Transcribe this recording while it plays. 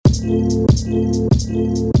Gavin,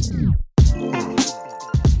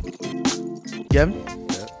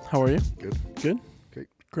 Yeah, how are you? good. Good? Okay.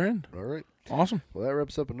 Grand. All right. Awesome. Well, that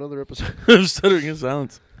wraps up another episode. I'm stuttering in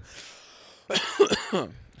silence.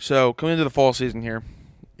 So, coming into the fall season here,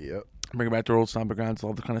 Yep. bringing back to our old stomping grounds,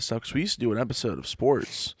 all the kind of stuff. Because we used to do an episode of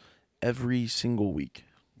sports every single week,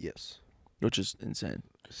 Yes. which is insane.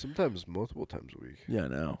 Sometimes multiple times a week. Yeah, I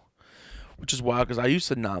know. Which is wild because I used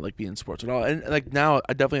to not like being in sports at all. And like now,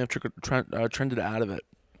 I definitely have trended out of it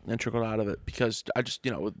and trickled out of it because I just,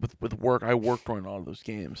 with work, I work during all of those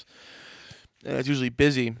games. And it's usually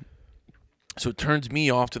busy. So it turns me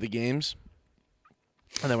off to the games.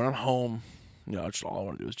 And then when I'm home, just all I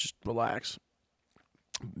want to do is just relax.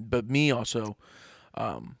 But me also,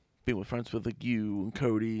 being with friends with like you and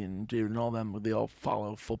Cody and David and all them, they all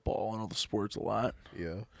follow football and all the sports a lot.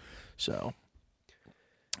 Yeah. So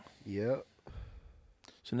Yeah.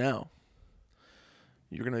 now,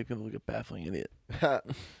 you're going to make me look a baffling idiot. All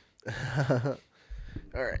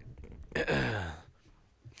right. Let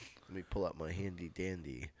me pull out my handy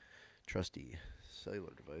dandy, trusty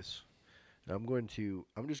cellular device. And I'm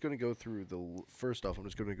just going to go through first off, I'm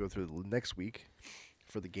just going to go through the next week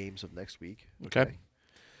for the games of next week. Okay.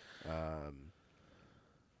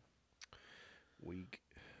 Week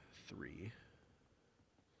 3.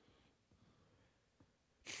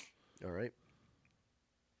 All right.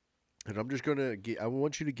 And I'm just going to I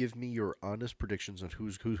want you to give me your honest predictions on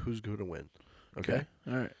who's going to win. Okay?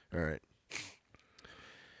 All right. All right.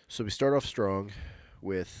 So we start off strong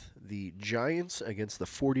with the Giants against the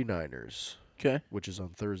 49ers, Okay. which is on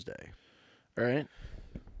Thursday, All right.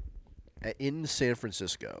 in San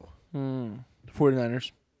Francisco.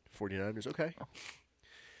 49ers. 49ers, okay.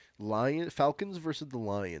 Falcons versus the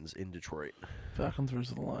Lions in Detroit. Falcons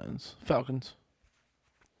versus the Lions. Falcons.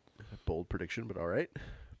 Bold prediction, but all right.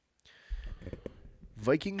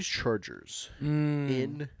 Vikings Chargers Hmm.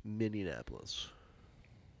 in Minneapolis.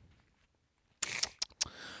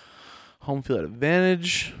 Home field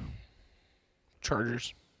advantage.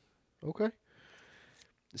 Chargers. Okay.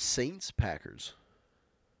 Saints Packers.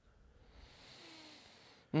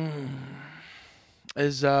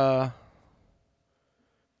 Is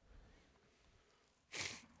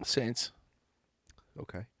Saints.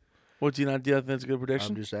 Okay. What do you not do? You think that's a good I'm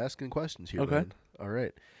prediction? just asking questions here, Okay. man. All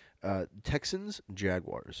right. Texans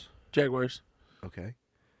Jaguars. Jaguars. Okay.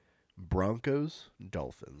 Broncos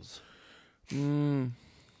Dolphins.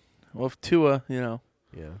 Well, if Tua, Yeah.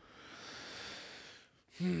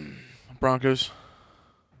 Broncos.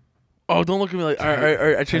 Oh, don't look at me like. All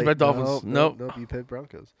right. I changed my Dolphins. Nope. You picked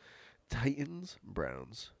Broncos. Titans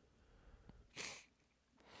Browns.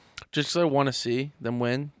 Just because I want to see them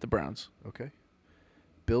win, the Browns. Okay.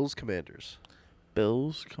 Bills Commanders.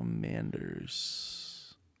 Bills,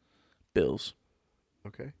 Commanders. Bills.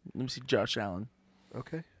 Okay. Let me see Josh Allen.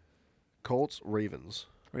 Okay. Colts Ravens.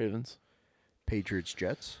 Ravens. Patriots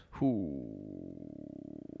Jets.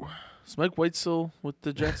 Who? Is Mike White still with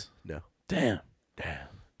the Jets? No. Damn.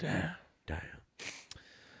 Damn.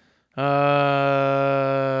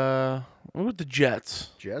 What about the Jets?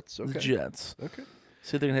 Jets. Okay. The Jets. Okay.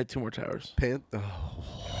 See if they can hit 2 more towers. I'm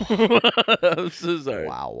so sorry.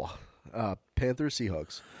 Wow. Panthers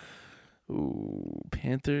Seahawks. Ooh,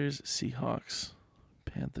 Panthers, Seahawks.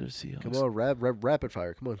 Come on, rapid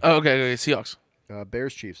fire. Come on. Oh, okay. Seahawks.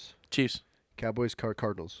 Bears Chiefs. Chiefs. Cowboys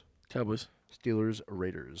Cardinals. Cowboys. Steelers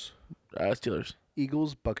Raiders. Steelers.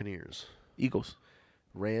 Eagles Buccaneers. Eagles.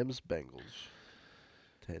 Rams Bengals.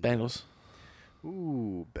 Bengals.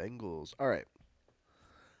 Ooh, Bengals. All right.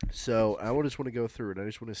 So I just want to go through it. I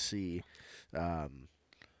just want to see.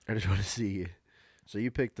 So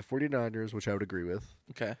you picked the 49ers, which I would agree with.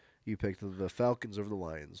 Okay. You picked the Falcons over the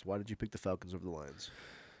Lions. Why did you pick the Falcons over the Lions?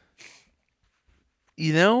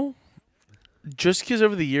 Just because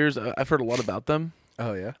over the years I've heard a lot about them.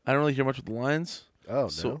 Oh, yeah? I don't really hear much with the Lions. Oh,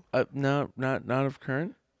 So no, not of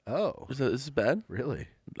current. Oh, Is this bad? really?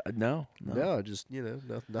 No. No, just,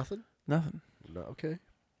 nothing? Nothing. No, okay.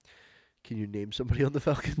 Can you name somebody on the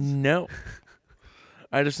Falcons? No.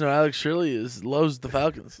 I just know Alex Shirley loves the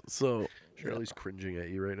Falcons. So Shirley's cringing at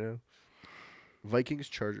you right now. Vikings,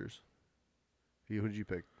 Chargers. Who did you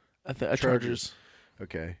pick? I think Chargers.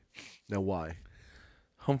 Okay. Now why?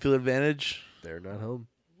 Home field advantage. They're not home.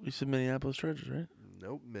 We said Minneapolis Chargers, right?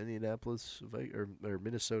 Nope. Minneapolis or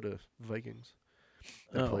Minnesota Vikings.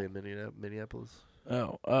 They play in Minneapolis.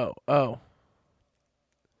 Oh. I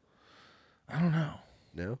don't know.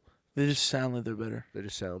 No? They just sound like they're better. They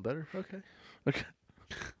just sound better? Okay. Okay.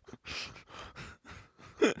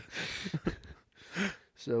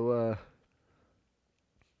 So,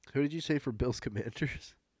 who did you say for Bills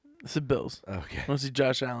Commanders? It's the Bills. Okay. I want to see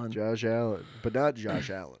Josh Allen. Josh Allen, but not Josh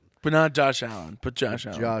Allen. But not Josh Allen. But Josh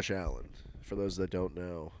Allen. Josh Allen. For those that don't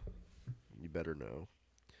know, you better know.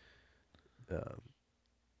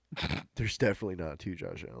 There's definitely not two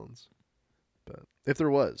Josh Allens. But if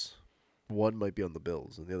there was, one might be on the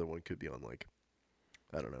Bills, and the other one could be on, like,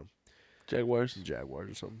 I don't know, Jaguars.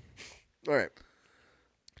 Jaguars or something. All right.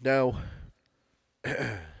 Now,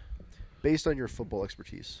 based on your football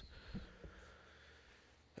expertise,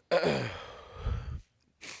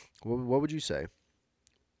 what would you say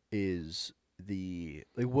is the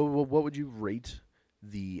like what would you rate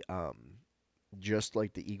the just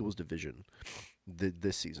like the Eagles division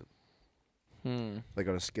this season, like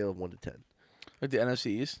on a scale of 1 to 10? Like the NFC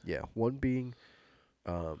East? Yeah, 1 being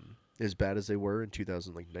as bad as they were in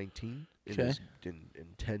 2019, Okay.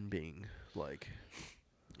 and 10 being like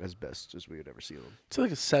as best as we would ever see them. It's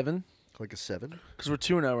like a 7. Like a 7? Because we're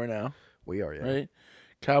 2-0 right now. We are, yeah. Right?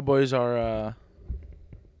 Cowboys are,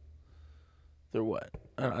 they're what?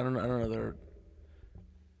 I don't know. They're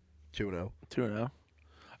 2-0. 2-0.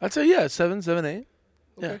 I'd say, yeah, 7, 8. Okay.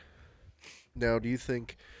 Yeah. Now, do you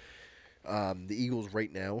think the Eagles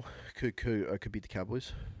right now could beat the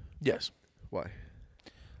Cowboys? Yes. Why?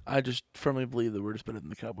 I just firmly believe that we're just better than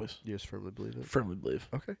the Cowboys. You just firmly believe it? Firmly believe.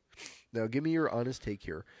 Okay. Now, give me your honest take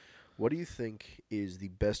here. What do you think is the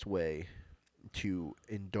best way to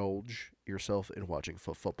indulge yourself in watching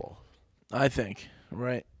football? I think,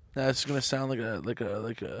 right? That's gonna sound like a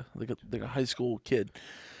high school kid.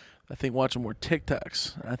 I think watching more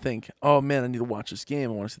TikToks. I think, oh man, I need to watch this game.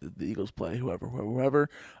 I want to see the Eagles play, whoever.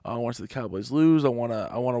 I want to see the Cowboys lose. I want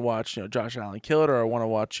to watch Josh Allen kill it, or I want to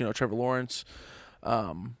watch Trevor Lawrence,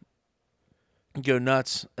 go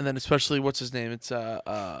nuts. And then especially what's his name? It's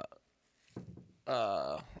a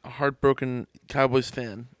heartbroken Cowboys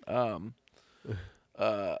fan.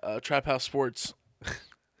 Trap House Sports.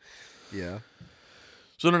 Yeah.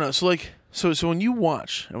 So no. So when you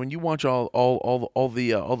watch all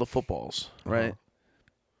the footballs, right?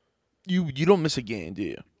 You don't miss a game, do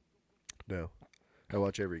you? No. I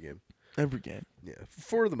watch every game. Every game. Yeah.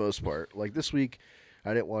 For the most part. Like this week,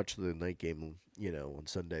 I didn't watch the night game, on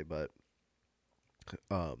Sunday, but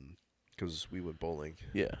because we went bowling.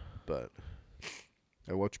 Yeah. But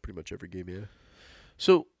I watch pretty much every game, yeah.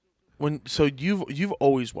 So you've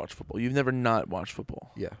always watched football. You've never not watched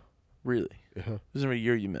football. Yeah. Really? Uh-huh. There's never a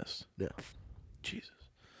year you missed. No. Jesus.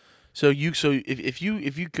 So if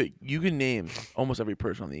you could name almost every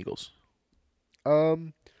person on the Eagles. I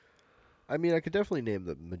mean, I could definitely name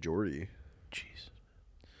the majority. Jeez.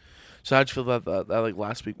 So how'd you feel that like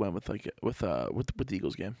last week went with the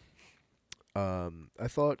Eagles game? I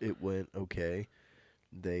thought it went okay.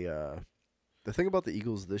 They the thing about the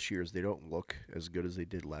Eagles this year is they don't look as good as they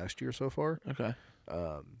did last year so far. Okay.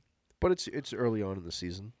 But it's early on in the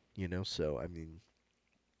season, so I mean,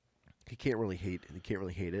 he can't really hate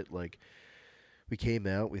it. Like, we came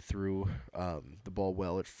out, we threw the ball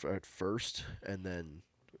well at first, and then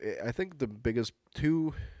I think there's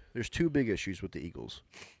two big issues with the Eagles.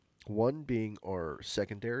 One being our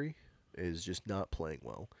secondary is just not playing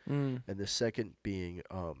well, and the second being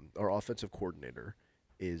our offensive coordinator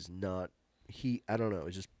is not. I don't know.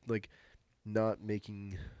 It's just like not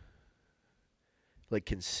making like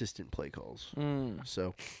consistent play calls.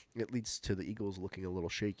 So it leads to the Eagles looking a little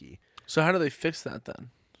shaky. So how do they fix that then?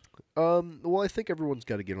 Well, I think everyone's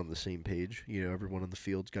got to get on the same page. Everyone on the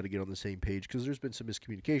field's got to get on the same page because there's been some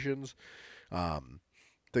miscommunications,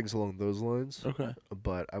 things along those lines. Okay.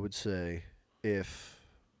 But I would say if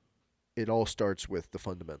it all starts with the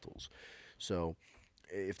fundamentals. So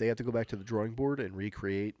if they have to go back to the drawing board and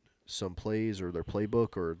recreate some plays or their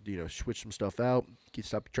playbook or, switch some stuff out,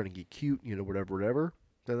 stop trying to get cute, whatever,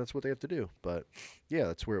 then that's what they have to do. But, yeah,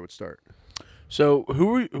 that's where it would start. So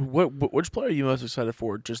which player are you most excited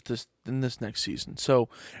for just in this next season? So,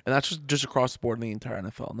 and that's just across the board in the entire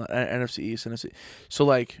NFL, not NFC East, NFC. So,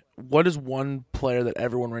 like, what is one player that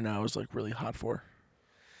everyone right now is, like, really hot for?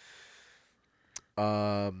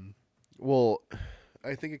 Well,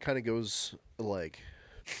 I think it kind of goes, like,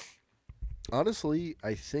 honestly,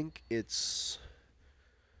 I think it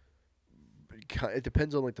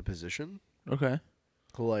depends on, like, the position. Okay.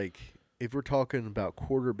 Like, if we're talking about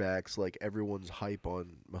quarterbacks, like, everyone's hype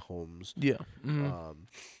on Mahomes. Yeah. Mm-hmm.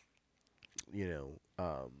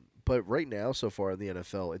 But right now, so far in the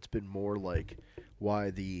NFL, it's been more like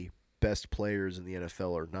why the best players in the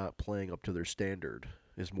NFL are not playing up to their standard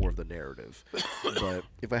is more of the narrative. But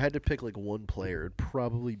if I had to pick, like, one player, it'd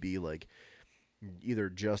probably be, like, either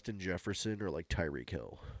Justin Jefferson or, like, Tyreek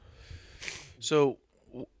Hill. So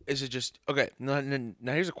is it just okay? Now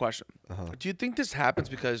here's a question. Uh-huh. Do you think this happens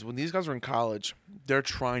because when these guys are in college, they're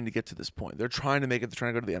trying to get to this point. They're trying to make it. They're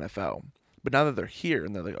trying to go to the NFL. But now that they're here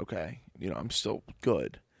and they're like, okay, I'm still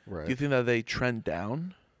good. Do Right. you think that they trend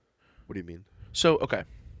down? What do you mean? So okay,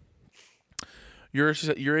 you're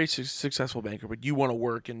a successful banker, but you want to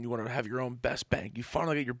work and you want to have your own best bank. You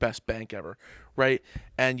finally get your best bank ever, right?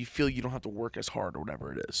 And you feel you don't have to work as hard or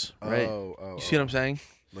whatever it is, right? You see what I'm saying?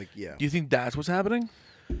 Like, yeah. Do you think that's what's happening?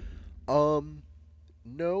 Um,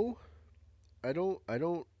 no, I don't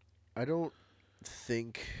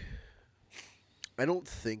think, I don't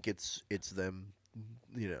think it's them,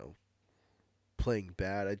 you know, playing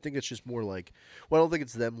bad. I think it's just more like, well, I don't think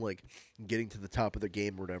it's them like getting to the top of the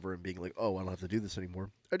game or whatever and being like, oh, I don't have to do this anymore.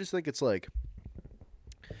 I just think it's like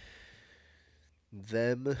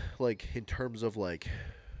them, like in terms of like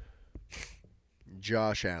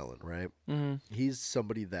Josh Allen, right? Mm-hmm. He's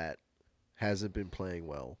somebody that hasn't been playing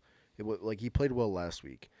well. Like he played well last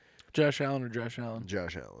week, Josh Allen or Josh Allen?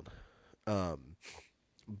 Josh Allen. Um,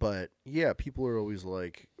 but yeah, people are always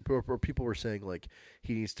like, or people were saying like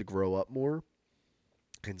he needs to grow up more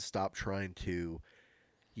and stop trying to,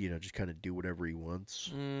 just kind of do whatever he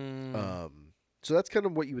wants. So that's kind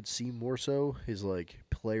of what you would see more so is like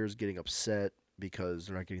players getting upset because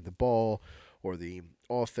they're not getting the ball or the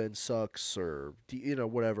offense sucks or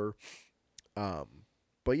whatever. Um,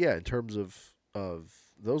 but yeah, in terms of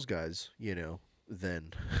those guys,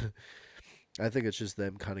 then I think it's just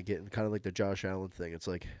them kind of getting kind of like the Josh Allen thing. It's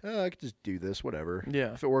like, oh, I could just do this, whatever.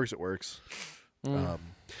 Yeah. If it works, it works. Mm.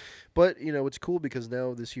 But it's cool because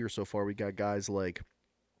now this year so far we got guys like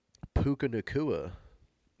Puka Nakua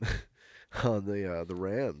on the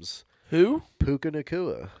Rams. Who? Puka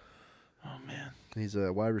Nakua. Oh man. He's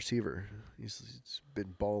a wide receiver. He's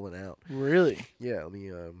been balling out. Really? Yeah, let me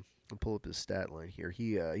pull up his stat line here.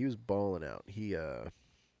 He was balling out.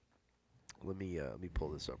 Let me pull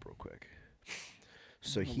this up real quick.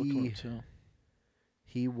 So I'll look him up, too.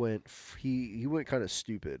 he went kind of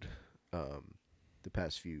stupid the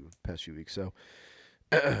past few weeks. So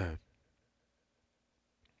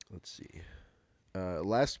let's see.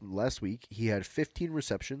 Last week he had 15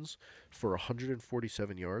 receptions for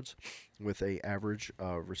 147 yards, with a average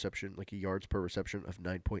reception like a yards per reception of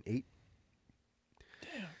 9.8.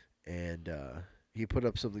 Damn. And he put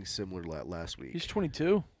up something similar last week. He's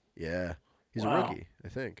 22. Yeah, he's a Wow. rookie, I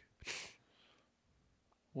think.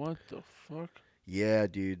 What the fuck? Yeah,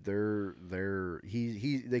 dude, they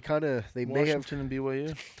may have Washington and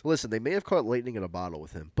BYU. listen. They may have caught lightning in a bottle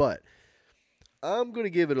with him, but I'm going to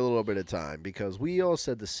give it a little bit of time because we all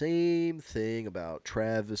said the same thing about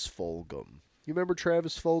Travis Fulgham. You remember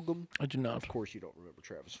Travis Fulgham? I do not. Of course you don't remember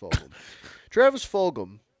Travis Fulgham. Travis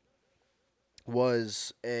Fulgham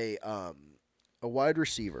was a wide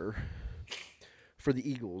receiver for the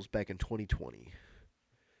Eagles back in 2020.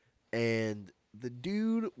 And the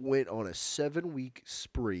dude went on a 7-week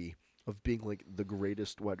spree of being like the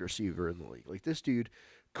greatest wide receiver in the league. Like this dude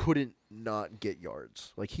couldn't not get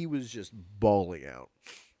yards. Like he was just balling out.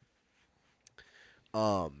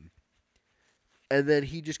 And then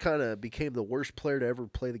he just kind of became the worst player to ever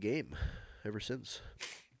play the game ever since.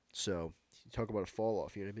 So, you talk about a fall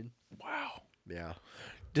off, you know what I mean? Wow. Yeah.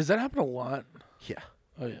 Does that happen a lot? Yeah.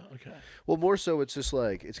 Oh yeah. Okay. Well, more so it's just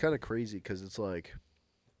like it's kind of crazy cuz it's like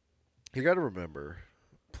you got to remember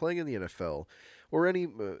playing in the NFL or any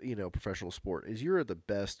professional sport is you're at the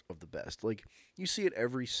best of the best. Like you see it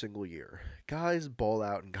every single year. Guys ball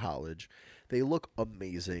out in college. They look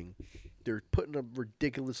amazing. They're putting up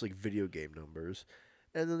ridiculous like video game numbers,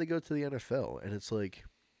 and then they go to the NFL and it's like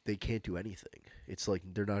they can't do anything. It's like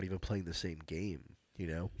they're not even playing the same game,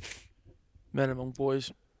 Men among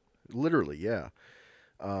boys. Literally, yeah.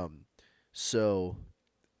 So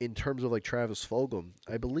in terms of like Travis Fulgham,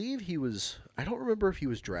 I believe he was. I don't remember if he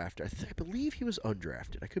was drafted. I believe he was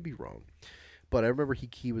undrafted. I could be wrong, but I remember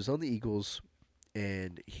he was on the Eagles,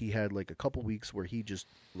 and he had like a couple weeks where he just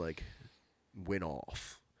like went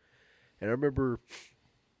off. And I remember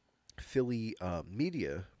Philly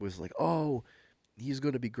media was like, "Oh, he's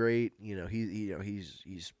going to be great.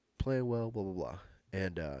 He's playing well. Blah blah blah."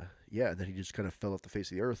 And and then he just kind of fell off the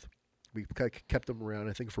face of the earth. We kept him around,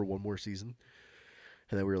 I think, for one more season.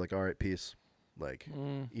 And then we were like, all right, peace. Like,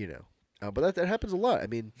 but that happens a lot. I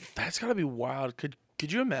mean, that's gotta be wild. Could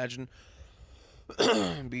you imagine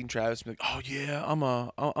being Travis and be like, oh yeah, I'm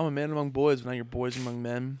a man among boys, but now you're boys among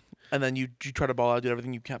men, and then you try to ball out, do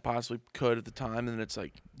everything you can't possibly could at the time, and then it's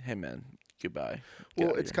like, hey man, goodbye.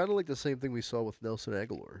 Well, it's kind of like the same thing we saw with Nelson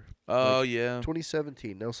Aguilar. Oh like, yeah,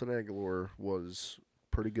 2017, Nelson Aguilar was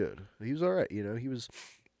pretty good. He was all right. He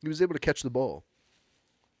was able to catch the ball,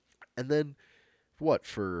 and then what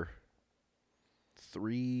for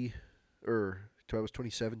 3 or that was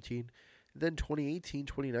 2017, then 2018,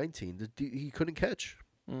 2019, he couldn't catch,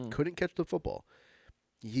 Mm. couldn't catch the football.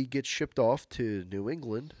 He gets shipped off to New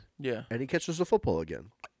England, Yeah. and he catches the football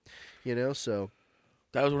again. So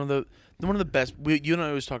That was one of the best. You and I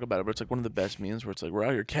always talk about it, but it's like one of the best memes where it's like we're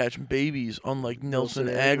out here catching babies, unlike Nelson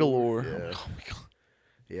Aguilar. Yeah. Oh my god.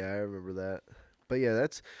 Yeah, I remember that. But yeah,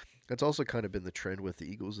 that's also kind of been the trend with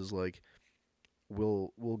the Eagles is like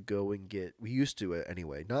we'll go and get we used to it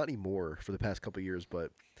anyway, not anymore for the past couple of years,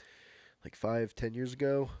 but like 5-10 years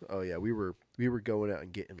ago, oh yeah, we were going out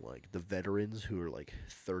and getting like the veterans who are like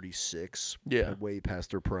 36, Yeah. way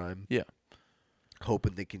past their prime, Yeah.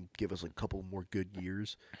 hoping they can give us like a couple more good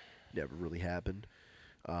years. Never really happened.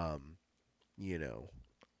 Um, you know,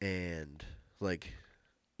 and like,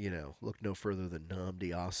 look no further than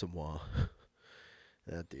Nnamdi Asamoah.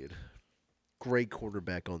 That dude. Great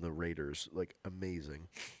cornerback on the Raiders. Like, amazing.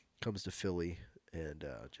 Comes to Philly and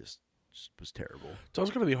just was terrible. It's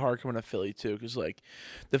also gonna be hard coming to Philly too, because like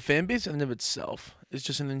the fan base in and of itself is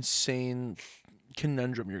just an insane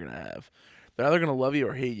conundrum you're gonna have. They're either gonna love you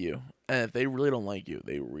or hate you, and if they really don't like you,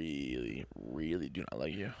 they really, really do not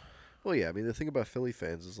like you. Well, yeah, I mean, the thing about Philly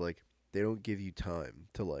fans is, like, they don't give you time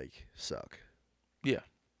to, like, suck. Yeah.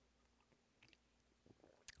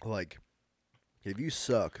 Like, if you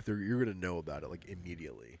suck, you're going to know about it, like,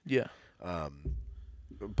 immediately. Yeah.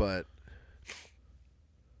 But,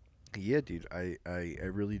 yeah, dude, I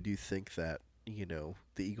really do think that, the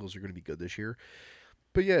Eagles are going to be good this year.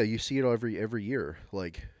 But, yeah, you see it every year.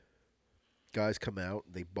 Like, guys come out,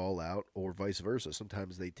 they ball out, or vice versa.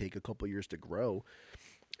 Sometimes they take a couple years to grow,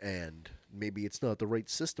 and maybe it's not the right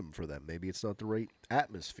system for them. Maybe it's not the right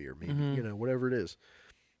atmosphere. Maybe, whatever it is.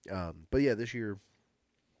 But, yeah, this year,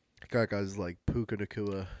 got guys like Puka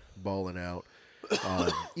Nakua balling out.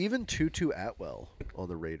 Even Tutu Atwell on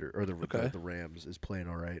the the Rams is playing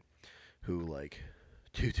all right. Who, like,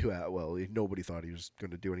 Tutu Atwell, nobody thought he was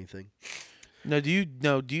going to do anything. Now, do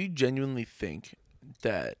you genuinely think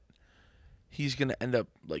that he's gonna end up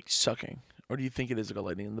like sucking, or do you think it is like a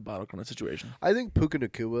lightning in the bottle kind of situation? I think Puka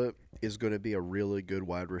Nakua is going to be a really good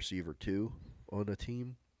wide receiver too on a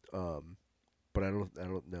team, but I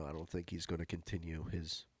don't know. I don't think he's going to continue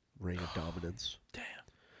his reign of dominance. Damn.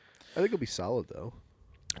 I think he'll be solid though.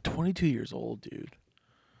 22 years old, dude.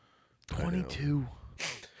 22.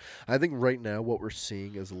 I think right now what we're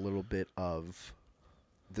seeing is a little bit of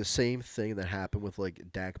the same thing that happened with like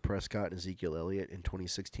Dak Prescott and Ezekiel Elliott in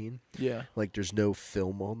 2016. Yeah. Like there's no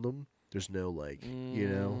film on them. There's no like,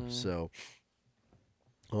 so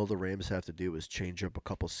all the Rams have to do is change up a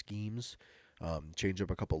couple schemes, change up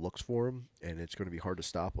a couple looks for him, and it's going to be hard to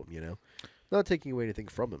stop him, Not taking away anything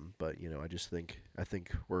from him, but I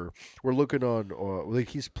think we're looking on like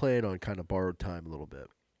he's playing on kind of borrowed time a little bit.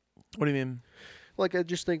 What do you mean? Like I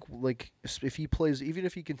just think like if he plays, even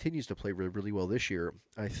if he continues to play really, really well this year,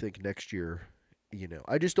 I think next year,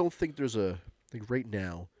 I just don't think there's like right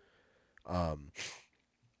now.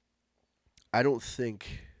 I don't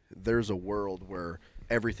think there's a world where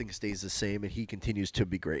everything stays the same and he continues to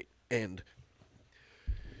be great. And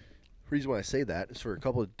the reason why I say that is for a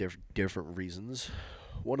couple of different reasons.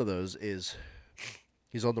 One of those is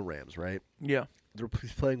he's on the Rams, right? Yeah.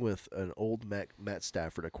 He's playing with an old Matt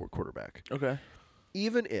Stafford at quarterback. Okay.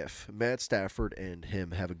 Even if Matt Stafford and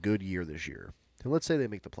him have a good year this year, and let's say they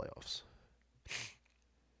make the playoffs,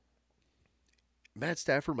 Matt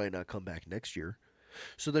Stafford might not come back next year.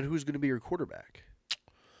 So then who's going to be your quarterback?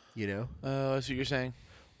 I see what you're saying.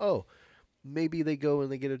 Oh, maybe they go and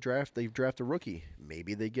they get a draft. They draft a rookie.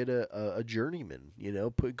 Maybe they get a journeyman.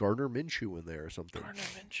 Put Gardner Minshew in there or something. Gardner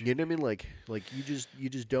Minshew. You know what I mean? Like you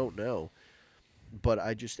just don't know. But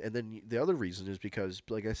and then the other reason is because,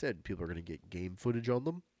 like I said, people are going to get game footage on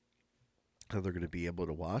them, and they're going to be able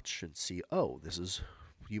to watch and see. Oh, this is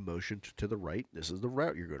you motioned to the right. This is the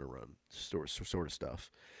route you're going to run. Sort of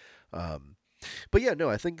stuff. But yeah, no,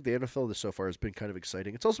 I think the NFL so far has been kind of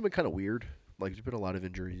exciting. It's also been kind of weird. Like there's been a lot of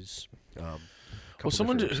injuries. Well,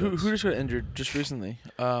 someone who just got injured just recently.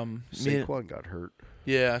 Saquon got hurt.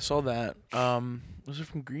 Yeah, I saw that. Was it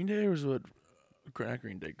from Green Day or was it not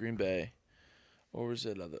Green Day? Green Bay, or was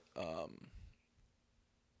it other? Oh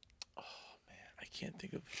man, I can't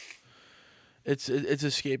think of. It's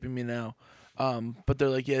escaping me now. But they're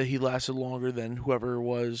like, yeah, he lasted longer than whoever it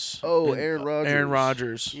was. Oh, Aaron Rodgers. Aaron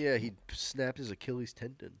Rodgers. Yeah, he snapped his Achilles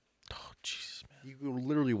tendon. Oh, Jesus, man. You can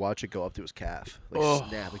literally watch it go up to his calf.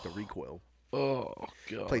 Snap, like the recoil. Oh,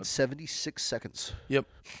 God. Played 76 seconds. Yep.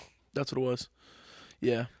 That's what it was.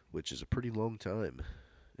 Yeah. Which is a pretty long time,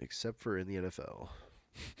 except for in the NFL.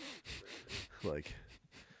 Like,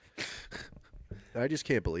 I just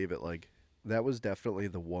can't believe it. Like that was definitely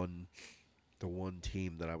the one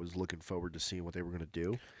team that I was looking forward to seeing what they were gonna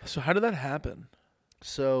do. So how did that happen?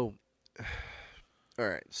 So, all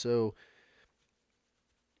right. So,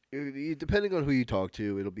 depending on who you talk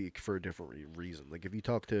to, it'll be for a different reason. Like if you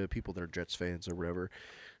talk to people that are Jets fans or whatever,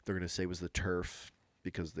 they're gonna say it was the turf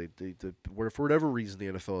because for whatever reason the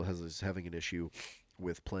NFL is having an issue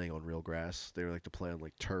with playing on real grass. They like to play on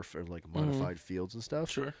like turf or like modified fields and stuff,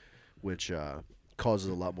 Sure. which causes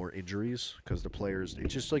a lot more injuries because the players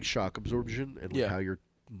it's just like shock absorption and like Yeah. how your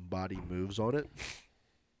body moves on it.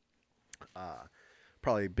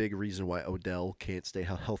 Probably a big reason why Odell can't stay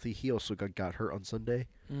healthy. He also got hurt on Sunday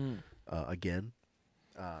again.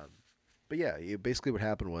 But yeah, basically what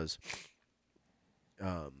happened was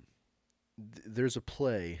there's a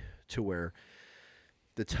play to where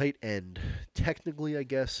the tight end, technically, I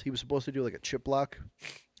guess, he was supposed to do like a chip block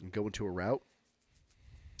and go into a route,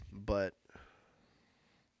 but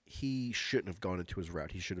he shouldn't have gone into his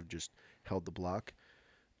route. He should have just held the block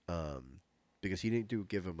because he didn't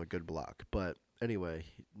give him a good block. But anyway,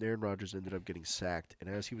 Aaron Rodgers ended up getting sacked, and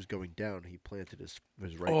as he was going down, he planted his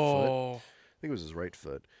right foot. I Oh. think it was his right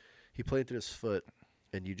foot. He planted his foot,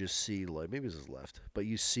 and you just see like maybe it was his left, but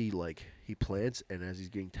you see like he plants, and as he's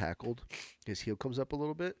getting tackled, his heel comes up a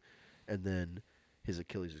little bit, and then his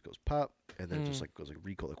Achilles just goes pop, and then it just like goes like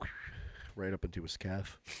recoil like right up into his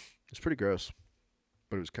calf. It's pretty gross,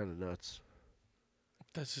 but it was kind of nuts.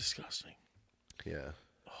 That's disgusting. Yeah.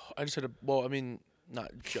 I just had a well, I mean,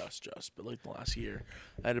 not just, but like the last year,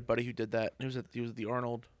 I had a buddy who did that. He was at the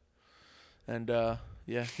Arnold, and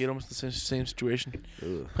yeah, he had almost the same situation.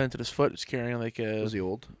 Ugh. Planted his foot. He's carrying like a. Was he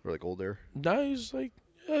old or like older? No, he's like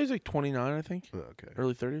 29, I think, Oh, okay.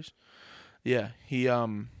 early 30s. Yeah, he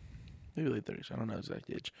maybe late 30s. I don't know his exact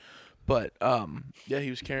age, but yeah, he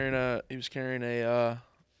was carrying a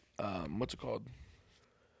what's it called?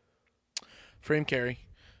 Frame carry.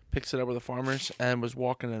 Picks it up with the farmers and was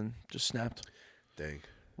walking and just snapped Dang.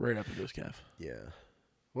 right up into his calf. Yeah.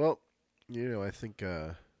 Well, I think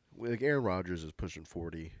like Aaron Rodgers is pushing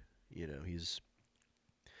 40.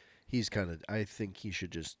 He's kind of. I think he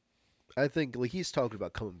should just. I think like he's talking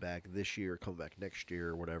about coming back this year, coming back next year,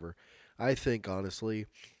 or whatever. I think honestly,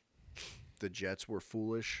 the Jets were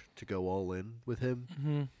foolish to go all in with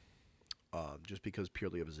him, just because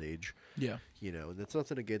purely of his age. Yeah. And it's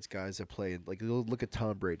nothing against guys that play in, like look at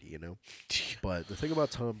Tom Brady. But the thing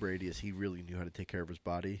about Tom Brady is he really knew how to take care of his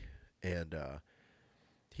body, and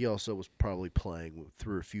he also was probably playing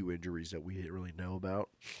through a few injuries that we didn't really know about.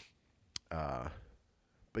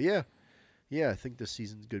 But yeah, I think this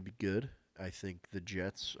season's going to be good. I think the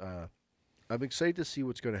Jets. I'm excited to see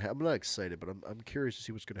what's going to happen. I'm not excited, but I'm curious to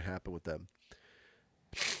see what's going to happen with them.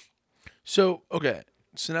 So okay,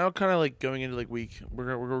 so now kind of like going into like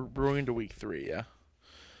we're going into week 3, yeah.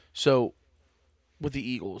 So with the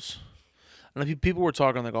Eagles, and like people were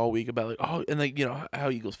talking like all week about like and like how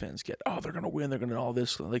Eagles fans get they're gonna win, they're gonna all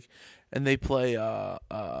this like, and they play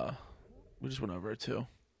we just went over it too.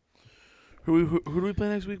 Who do we play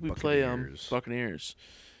next week? We play Buccaneers.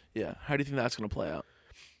 Yeah. How do you think that's gonna play out?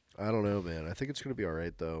 I don't know, man. I think it's going to be all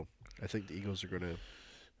right, though. I think the Eagles are going to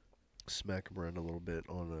smack them around a little bit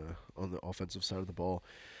on the offensive side of the ball.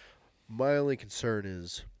 My only concern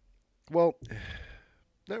is, well,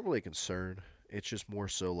 not really a concern. It's just more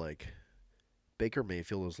so like Baker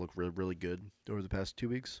Mayfield has looked really, really good over the past 2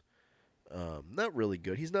 weeks. Not really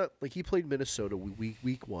good. He's not like he played Minnesota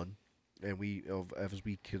week 1, and as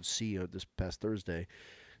we could see this past Thursday,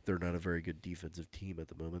 they're not a very good defensive team at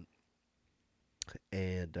the moment.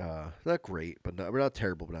 And not great, but we're not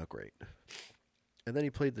terrible, but not great. And then he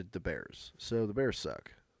played the Bears, so the Bears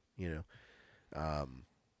suck,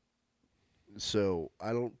 So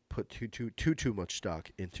I don't put too much stock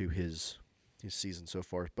into his season so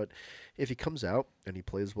far. But if he comes out and he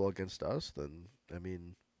plays well against us, then I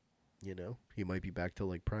mean, he might be back to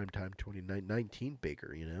like prime time 2019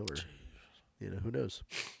 Baker, or who knows.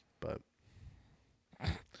 But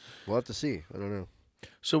we'll have to see. I don't know.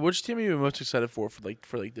 So which team are you most excited for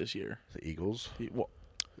this year? The Eagles. Well,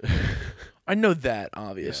 I know that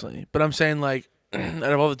obviously, but I'm saying like out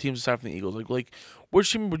of all the teams aside from the Eagles, like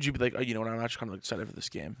which team would you be like? You know what? I'm actually kind of excited for this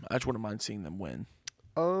game. I just wouldn't mind seeing them win.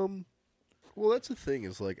 Well, that's the thing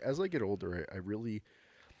is like as I get older, I really,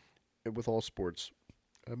 and with all sports,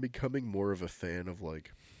 I'm becoming more of a fan of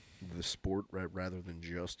like the sport rather than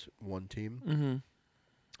just one team. Mm-hmm.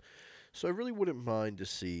 So I really wouldn't mind to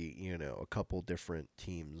see a couple different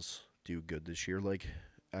teams do good this year. Like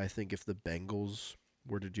I think if the Bengals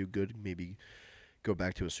were to do good, maybe go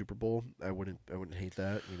back to a Super Bowl, I wouldn't hate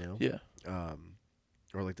that. Yeah.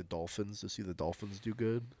 or like the Dolphins to see the Dolphins do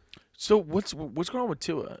good. So what's going on with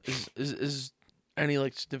Tua? Is any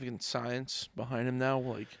like significant science behind him now?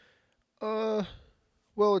 Like, Uh,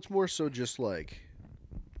 well, it's more so just like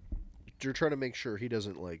you're trying to make sure he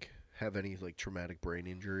doesn't like have any like traumatic brain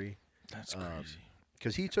injury. that's crazy.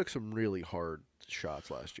 Because he took some really hard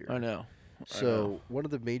shots last year. I know. So one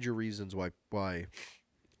of the major reasons why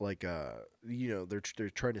like they're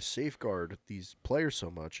trying to safeguard these players so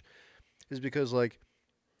much is because like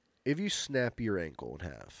if you snap your ankle in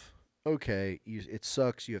half, okay, it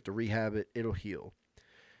sucks. You have to rehab it. It'll heal.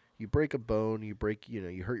 You break a bone, you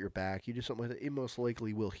hurt your back, you do something like that. It most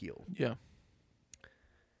likely will heal. Yeah.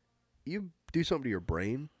 You do something to your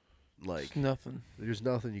brain, like It's nothing. there's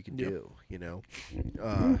nothing you can Yep.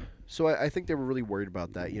 do. So I think they were really worried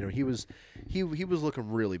about that. He was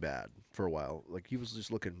looking really bad for a while. Like he was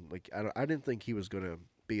just looking like I didn't think he was gonna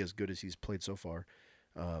be as good as he's played so far.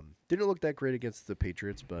 Didn't look that great against the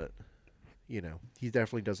Patriots, but he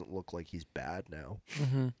definitely doesn't look like he's bad now.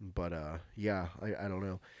 Mm-hmm. But yeah, I don't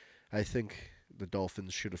know. I think the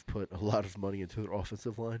Dolphins should have put a lot of money into their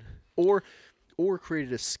offensive line, or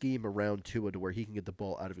created a scheme around Tua to where he can get the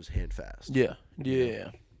ball out of his hand fast. Yeah.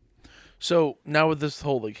 Yeah. So now with this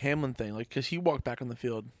whole like Hamlin thing, like, cause he walked back on the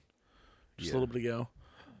field just a little bit ago.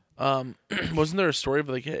 Wasn't there a story of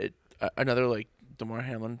like another like DeMar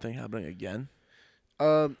Hamlin thing happening again?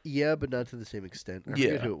 Yeah, but not to the same extent. I Yeah.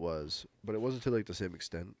 forget who it was, but it wasn't to like the same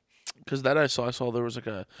extent. Because that I saw there was like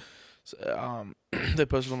a they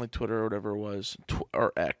posted on like Twitter or whatever it was,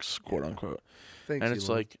 or X, quote unquote, Thanks, and it's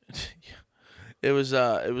Elon. like it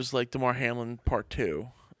was like DeMar Hamlin part 2.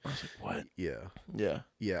 I was like, what? Yeah.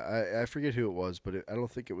 Yeah. I forget who it was, but I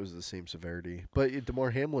don't think it was the same severity. But DeMar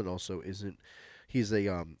Hamlin also isn't. He's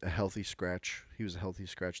a healthy scratch. He was a healthy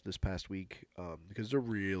scratch this past week because they're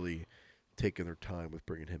really taking their time with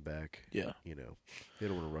bringing him back. Yeah. They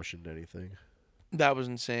don't want to rush into anything. That was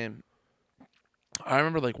insane. I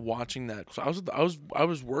remember like watching that because I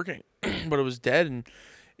was working, but it was dead and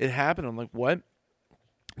it happened. I'm like, what?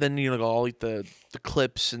 Then like all like the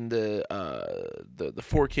clips and the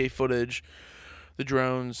 4K footage, the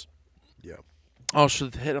drones. Yeah. All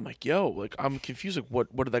should hit. I'm like, yo, like I'm confused. Like,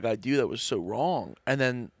 what did that guy do that was so wrong? And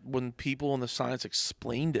then when people in the science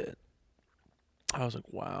explained it, I was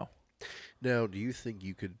like, wow. Now, do you think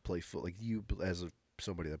you could play like you as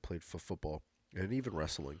somebody that played football and even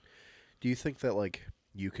wrestling? Do you think that like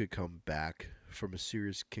you could come back from a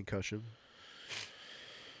serious concussion,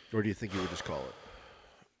 or do you think you would just call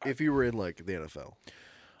it if you were in like the NFL?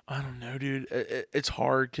 I don't know, dude. It's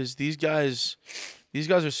hard because these guys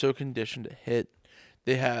are so conditioned to hit.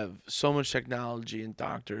 They have so much technology and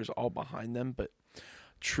doctors all behind them. But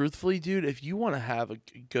truthfully, dude, if you want to have a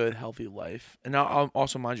good, healthy life, and now I'll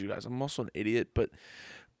also mind you guys, I'm also an idiot, but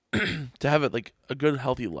to have it like a good,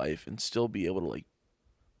 healthy life and still be able to like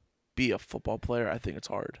be a football player, I think it's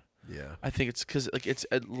hard. Yeah. I think it's because like it's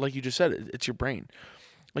like you just said, it's your brain.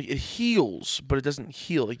 Like it heals, but it doesn't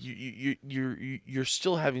heal. Like you're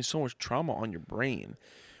still having so much trauma on your brain,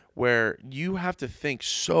 where you have to think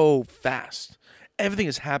so fast. Everything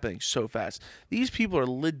is happening so fast. These people are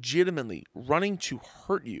legitimately running to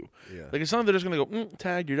hurt you. Yeah. Like it's not that they're just gonna go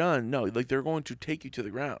tag, you're done. No, like they're going to take you to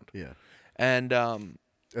the ground. Yeah. And And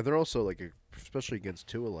they're also like, especially against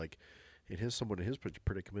Tua, like someone in his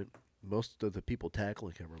predicament, most of the people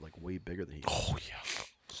tackling him are like way bigger than he is. oh yeah,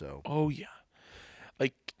 So oh yeah.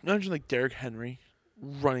 Like imagine like Derrick Henry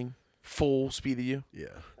running full speed at you. yeah,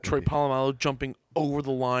 Troy Polamalu jumping over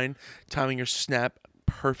the line, timing your snap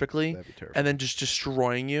perfectly, that'd be terrifying. and then just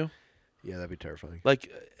destroying you. Yeah, that'd be terrifying.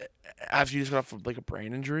 Like after you just got off of like a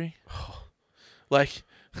brain injury. Like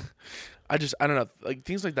I don't know. Like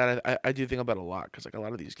things like that, I do think about a lot because like a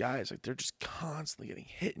lot of these guys, like they're just constantly getting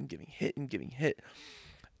hit and getting hit and getting hit,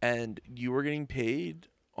 and you are getting paid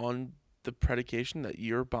on the predication that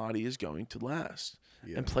your body is going to last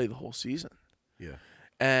and play the whole season. Yeah.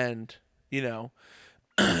 And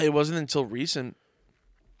it wasn't until recent,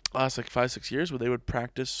 last like 5-6 years, where they would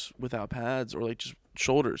practice without pads or like just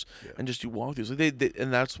shoulders and just do walkthroughs. Like they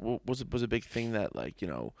and that's what was a big thing that like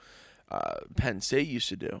Penn State used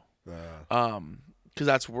to do. Because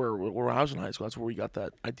that's where I was in high school. That's where we got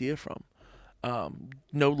that idea from.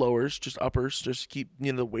 No lowers, just uppers. Just keep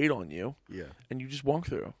the weight on you. Yeah. And you just walk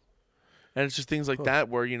through. And it's just things like that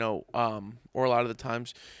where or a lot of the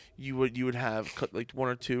times you would have like 1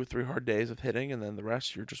 or 2, 3 hard days of hitting, and then the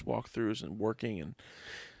rest you're just walkthroughs and working and.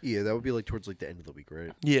 Yeah, that would be like towards like the end of the week,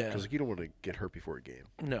 right? Yeah. Because like, you don't want to get hurt before a game.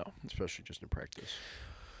 No. Especially just in practice.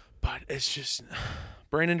 But it's just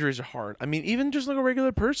brain injuries are hard. I mean, even just like a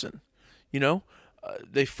regular person,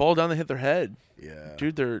 they fall down, they hit their head. Yeah.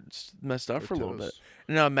 Dude, they're messed up Their for a little bit. toes.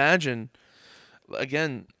 And now imagine,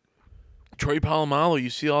 again, Troy Polamalu, you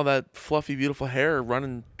see all that fluffy, beautiful hair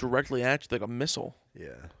running directly at you like a missile,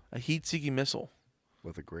 Yeah. a heat-seeking missile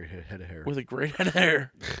With a great head of hair. with a great head of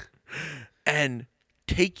hair, and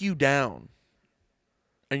take you down,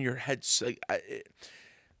 and your head's like, I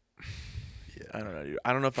don't know, dude.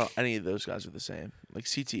 I don't know if any of those guys are the same. Like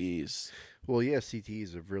CTEs. Well, yeah, CTE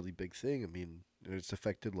is a really big thing. I mean, it's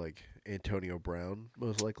affected like Antonio Brown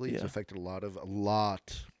most likely. It's Yeah. affected a lot of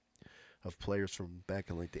players from back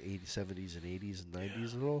in like the 80s, 70s, and 80s and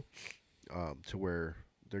 90s and all, to where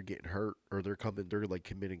they're getting hurt or they're like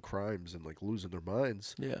committing crimes and like losing their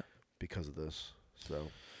minds Yeah. because of this. So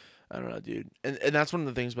I don't know, dude. And that's one of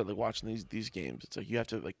the things about like watching these games. It's like you have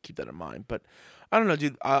to like keep that in mind. But I don't know,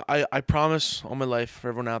 dude. I promise all my life for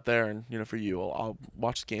everyone out there and for you, I'll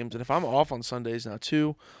watch the games. And if I'm off on Sundays now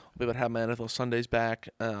too, I'll be able to have my NFL Sundays back,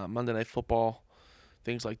 Monday Night Football,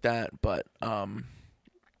 things like that. But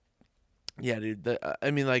yeah, dude.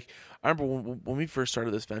 I mean, like I remember when we first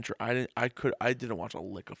started this venture, I didn't watch a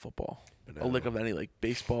lick of football, a lick of any like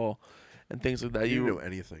baseball and things like that. you didn't know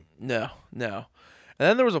anything. No. And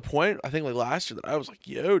then there was a point, I think like last year, that I was like,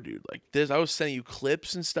 yo, dude, like this, I was sending you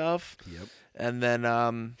clips and stuff. Yep. And then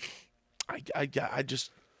I just,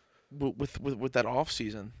 with that off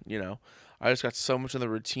season, I just got so much in the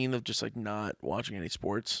routine of just like not watching any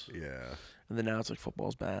sports. Yeah. And then now it's like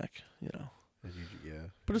football's back, And yeah.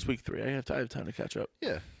 But it's week 3. I have time to catch up.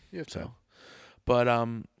 Yeah. You have time. So, but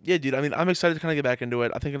yeah, dude. I mean, I'm excited to kind of get back into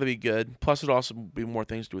it. I think it'll be good. Plus, it'll also be more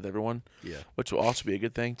things to do with everyone. Yeah. Which will also be a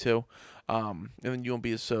good thing too. And then you won't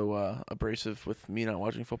be so abrasive with me not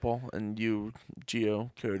watching football, and you,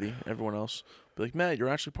 Gio, Cody, everyone else, be like, Matt, you're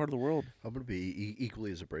actually part of the world. I'm gonna be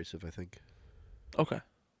equally as abrasive. I think. Okay.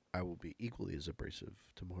 I will be equally as abrasive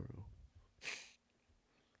tomorrow.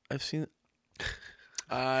 I've seen it.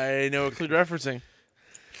 I know what you're referencing.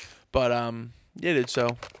 But yeah, dude. So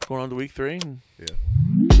going on to week 3. And Yeah.